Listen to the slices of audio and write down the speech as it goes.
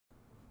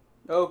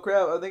Oh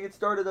crap, I think it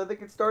started, I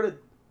think it started.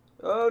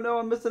 Oh no,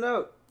 I'm missing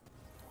out.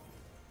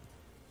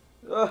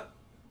 Uh,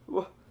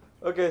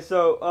 okay,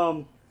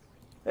 so,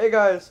 hey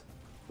guys,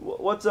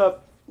 what's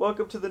up?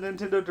 Welcome to the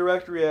Nintendo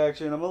Direct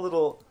reaction. I'm a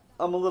little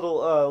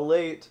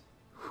late.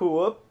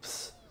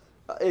 Whoops.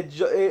 It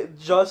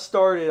just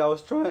started. I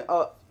was trying,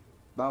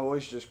 my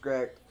voice just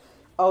cracked.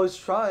 I was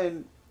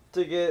trying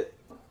to get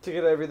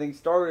everything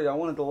started. I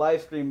wanted to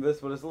live stream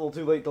this, but it's a little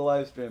too late to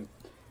live stream.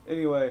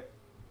 Anyway,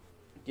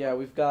 yeah,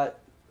 we've got,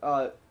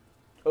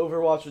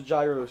 Overwatch with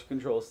gyro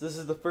controls. This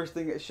is the first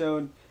thing that's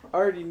shown. I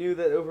already knew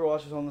that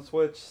Overwatch was on the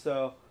Switch,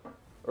 so,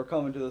 or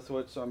coming to the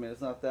Switch, so I mean, it's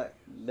not that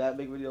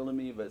big of a deal to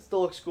me, but it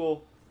still looks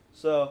cool.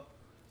 So,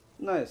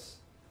 nice.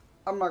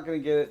 I'm not gonna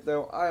get it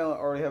though. I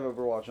already have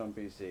Overwatch on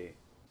PC.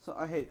 So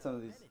I hate some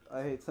of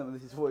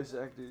these voice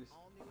actors.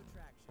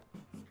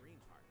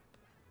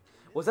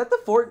 Was that the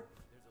Fort?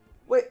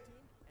 Wait.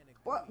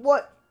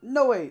 What?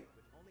 No wait.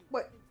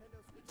 Wait.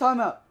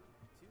 Time out.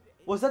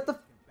 Was that the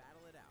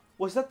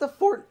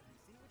Fort?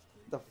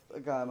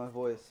 God, my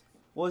voice.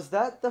 Was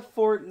that the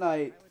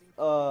Fortnite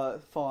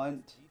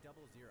font?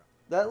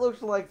 That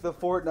looked like the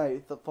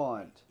Fortnite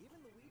font.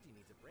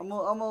 I'm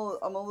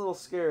a little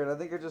scared. I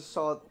think I just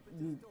saw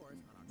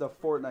the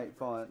Fortnite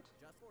font.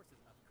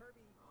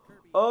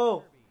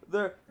 Oh,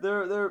 they're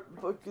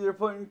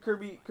putting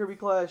Kirby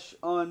Clash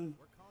on.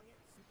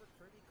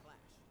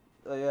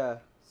 Yeah,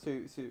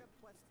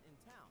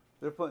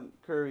 they're putting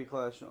Kirby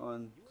Clash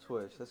on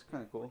Switch. That's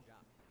kind of cool.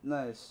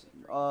 Nice.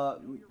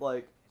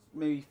 Like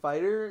maybe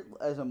Fighter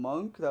as a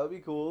monk. That would be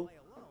cool.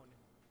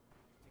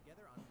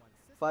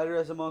 Fighter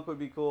as a monk would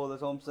be cool.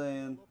 That's all I'm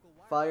saying.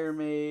 Fire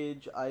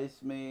Mage,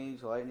 Ice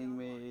Mage, Lightning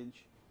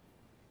Mage.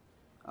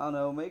 I don't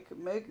know.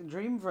 Make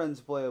Dream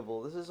Friends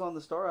playable. This is on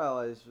the Star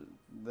Allies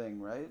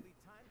thing, right?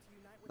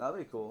 That'd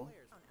be cool.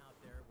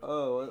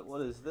 Oh,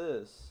 what is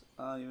this?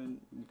 I don't even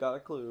got a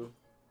clue.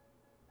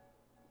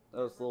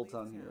 Oh, it's Little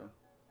Town Hero.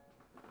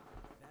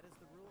 That is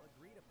the rule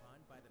agreed upon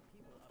by the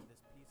people of this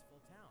peaceful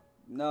town.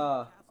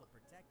 Nah.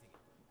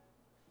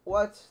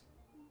 What?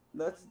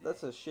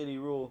 That's a shitty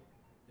rule.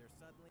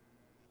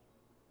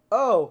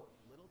 Oh.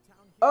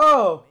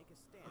 Oh.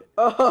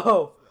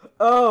 Oh.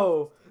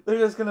 Oh. They're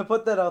just gonna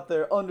put that out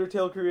there.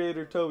 Undertale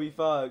creator Toby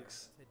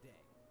Fox.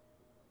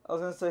 I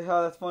was gonna say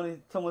how that's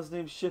funny. Someone's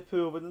named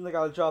Shippu, but then they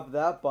gotta drop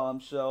that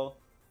bombshell.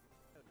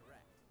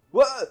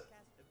 What?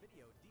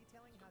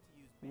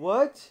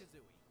 What?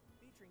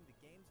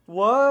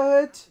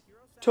 What?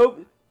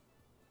 Toby?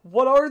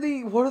 What are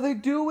they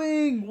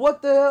doing?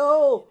 What the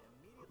hell?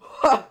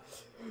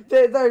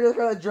 They're just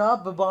gonna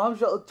drop a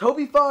bombshell.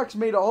 Toby Fox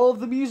made all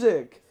of the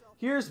music.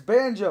 Here's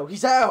Banjo.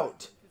 He's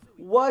out.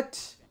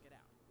 What?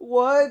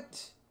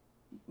 What?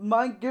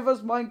 Give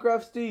us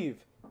Minecraft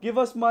Steve. Give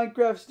us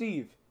Minecraft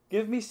Steve.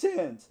 Give me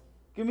Sans.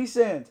 Give me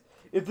Sans.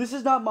 If this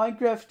is not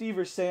Minecraft Steve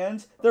or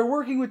Sans, they're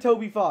working with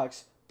Toby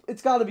Fox.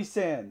 It's gotta be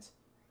Sans.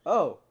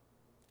 Oh.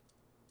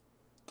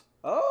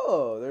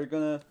 Oh, they're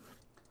gonna...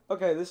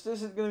 Okay, this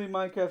isn't gonna be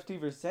Minecraft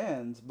Steve or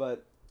Sans,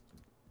 but...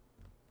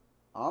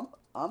 Oh?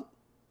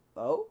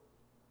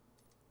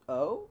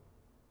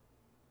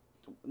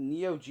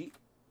 Neo G...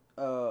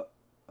 Oh?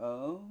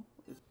 All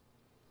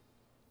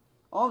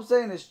I'm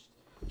saying is...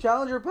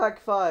 Challenger Pack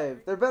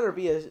 5, there better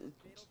be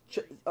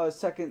a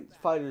second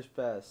Fighter's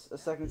Pass. A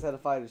second set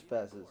of Fighter's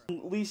Passes.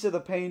 Lisa the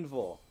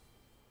Painful.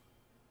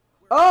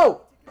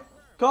 Oh!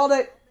 Called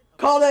it!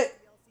 Called it!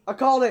 I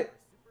called it!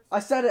 I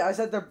said it! I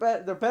said there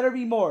better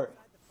be more.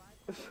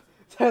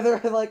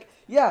 They're like,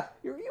 yeah,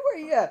 you're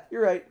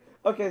right.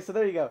 Okay, so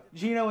there you go.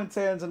 Gino and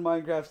Sans and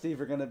Minecraft Steve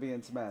are gonna be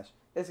in Smash.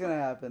 It's gonna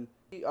happen.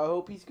 I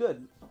hope he's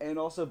good. And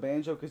also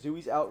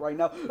Banjo-Kazooie's out right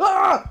now.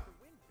 Ah!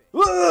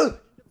 Ah!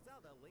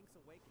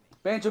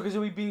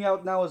 Banjo-Kazooie being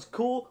out now is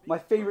cool. My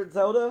favorite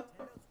Zelda.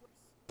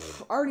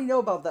 Pfft, I already know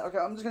about that. Okay,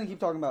 I'm just gonna keep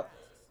talking about.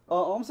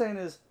 All I'm saying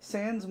is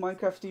Sans,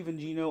 Minecraft Steve, and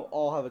Gino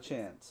all have a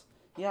chance.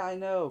 Yeah, I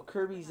know.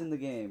 Kirby's in the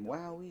game.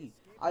 Wowee.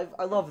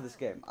 I love this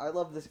game. I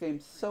love this game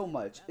so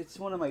much. It's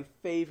one of my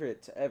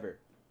favorites ever.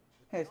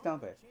 Hey, it's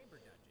Stompe.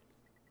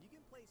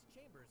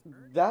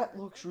 That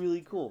looks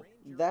really cool.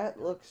 That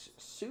looks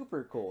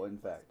super cool, in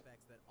fact.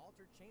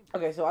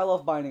 Okay, so I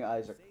love Binding of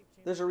Isaac.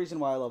 There's a reason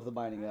why I love the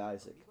Binding of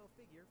Isaac.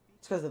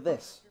 It's because of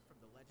this.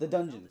 The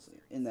dungeons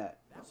in that,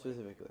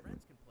 specifically.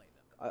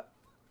 I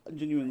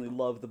genuinely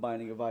love the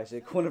Binding of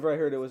Isaac. Whenever I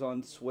heard it was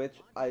on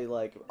Switch, I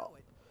like...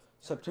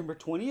 September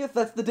 20th?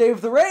 That's the day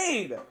of the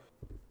raid!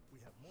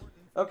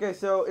 Okay,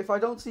 so if I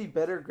don't see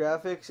better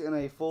graphics in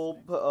a full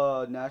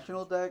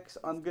national dex,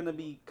 I'm gonna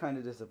be kind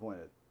of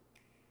disappointed.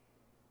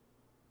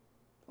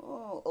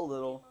 Oh, a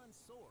little.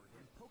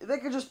 They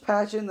could just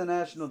patch in the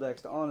national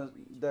dex,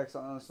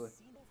 honestly.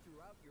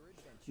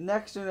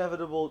 Next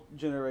inevitable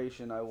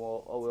generation, I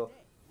will.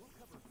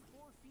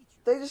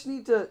 They just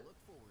need to...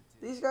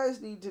 These guys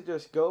need to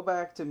just go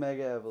back to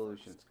Mega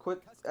Evolutions.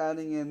 Quit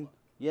adding in...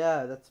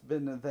 Yeah, that's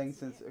been a thing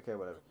since... Okay,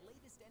 whatever.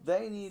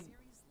 They need...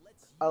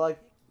 I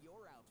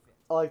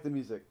like the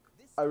music.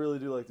 I really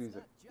do like the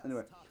music.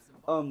 Anyway,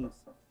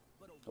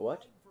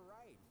 what?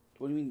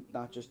 What do you mean,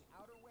 not just...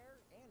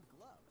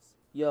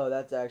 Yo,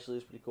 that's actually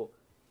pretty cool.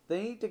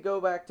 They need to go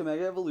back to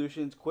Mega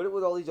Evolutions, quit it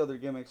with all these other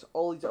gimmicks.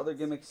 All these other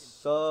gimmicks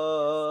suck.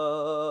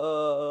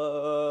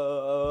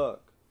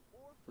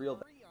 Real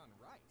bad.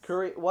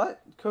 Curry,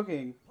 what?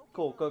 Cooking.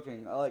 Cool,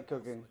 cooking. I like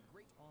cooking.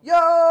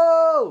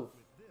 Yo!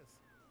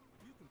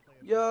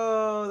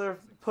 Yo, they're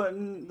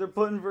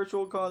putting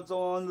Virtual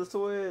Console on the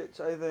Switch,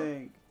 I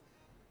think.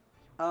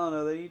 I don't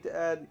know, they need to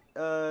add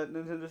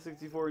Nintendo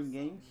 64 and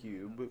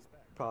GameCube,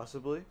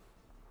 possibly.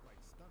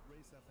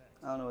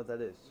 I don't know what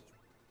that is.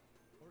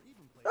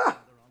 Ah!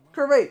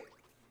 Kirby!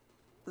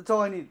 That's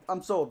all I need.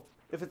 I'm sold.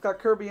 If it's got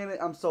Kirby in it,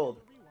 I'm sold.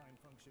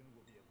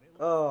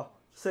 Oh,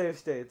 save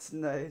states.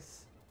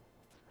 Nice.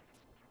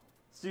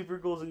 Super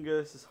Ghouls and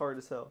Ghosts is hard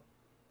as hell.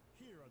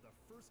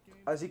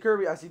 I see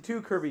Kirby. I see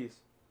two Kirbys.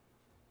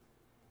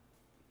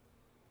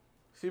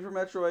 Super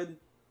Metroid.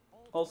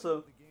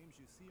 Also.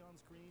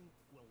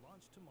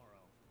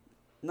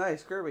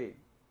 Nice, Kirby.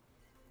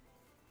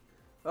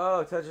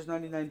 Oh, Tetris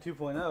 99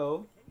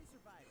 2.0.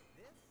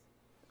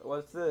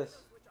 What's this?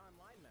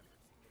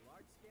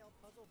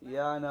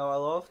 Yeah, I know. I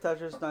love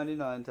Tetris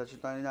 99.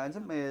 Tetris 99 is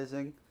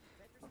amazing.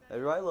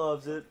 Everybody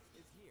loves it.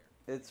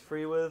 It's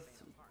free with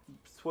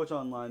Switch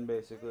Online,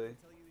 basically.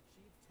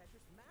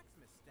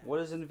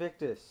 What is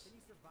Invictus?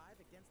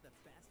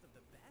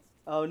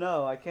 Oh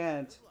no, I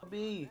can't.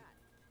 B.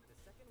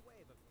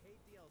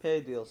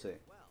 Paid DLC.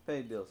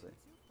 Paid DLC.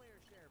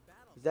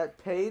 Is that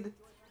paid?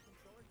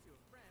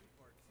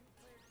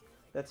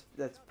 That's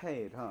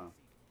paid, huh?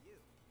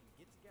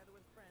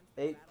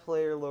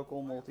 8-player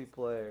local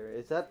multiplayer.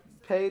 Is that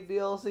paid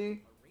DLC?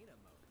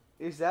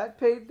 Is that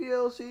paid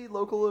DLC?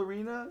 Local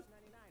Arena?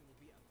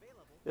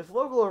 If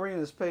Local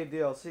Arena is paid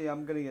DLC,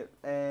 I'm gonna get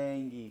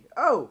angry.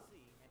 Oh!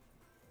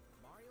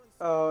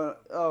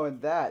 Oh,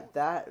 and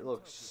that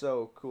looks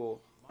so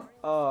cool.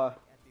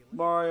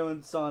 Mario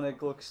and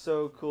Sonic look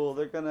so cool.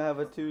 They're gonna have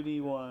a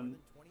 2D one.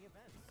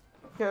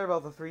 I care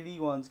about the 3D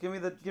ones. Give me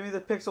the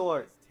pixel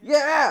art.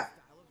 Yeah!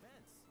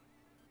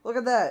 Look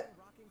at that.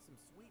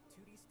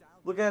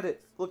 Look at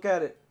it. Look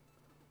at it.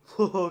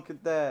 Look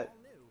at that.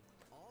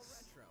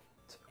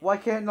 Why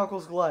can't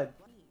Knuckles glide?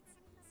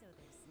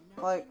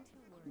 Like,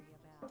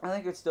 I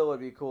think it still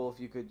would be cool if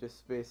you could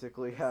just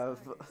basically have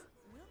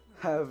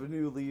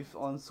New Leaf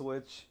on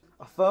Switch.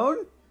 A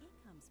phone?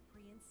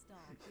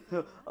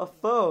 A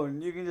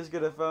phone. You can just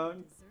get a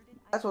phone.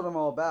 That's what I'm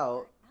all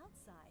about.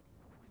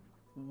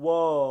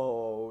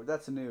 Whoa,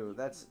 that's new.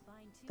 That's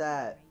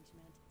that.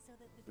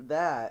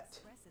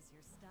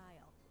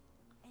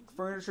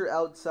 Furniture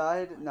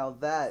outside. Now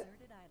that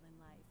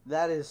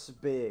is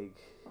big.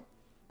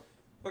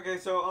 Okay,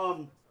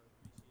 so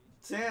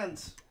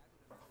Sans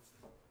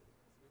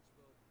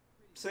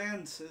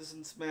is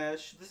in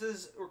Smash. This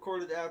is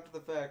recorded after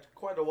the fact,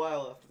 quite a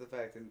while after the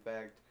fact, in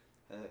fact.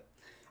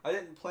 I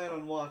didn't plan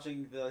on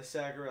watching the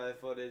Sakurai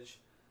footage,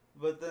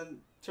 but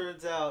then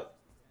turns out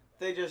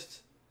they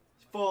just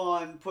full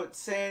on put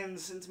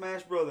Sans in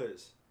Smash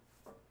Brothers.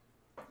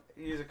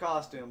 He's a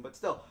costume, but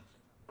still.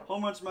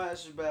 Home Run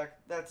Smash is back.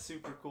 That's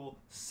super cool.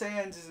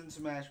 Sans is in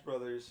Smash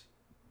Brothers.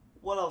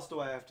 What else do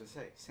I have to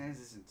say? Sans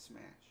is in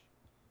Smash.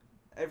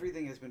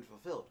 Everything has been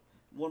fulfilled.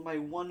 My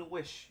one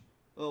wish,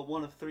 well,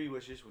 one of 3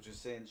 wishes, which is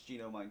Sans,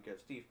 Gino, Minecraft,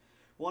 Steve.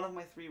 One of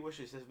my 3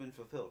 wishes has been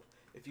fulfilled.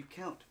 If you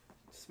count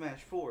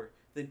Smash 4,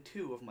 then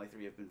 2 of my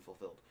 3 have been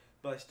fulfilled.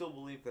 But I still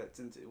believe that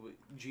since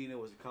Gino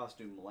was a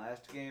costume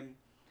last game,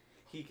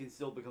 he can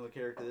still become a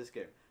character this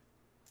game.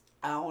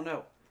 I don't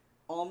know.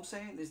 All I'm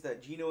saying is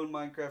that Gino and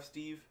Minecraft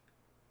Steve,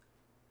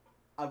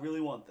 I really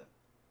want them.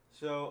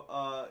 So,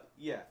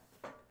 yeah.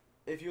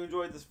 If you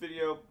enjoyed this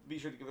video, be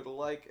sure to give it a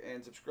like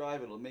and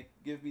subscribe. It'll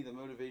give me the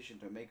motivation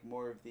to make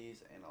more of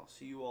these, and I'll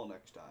see you all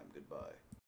next time. Goodbye.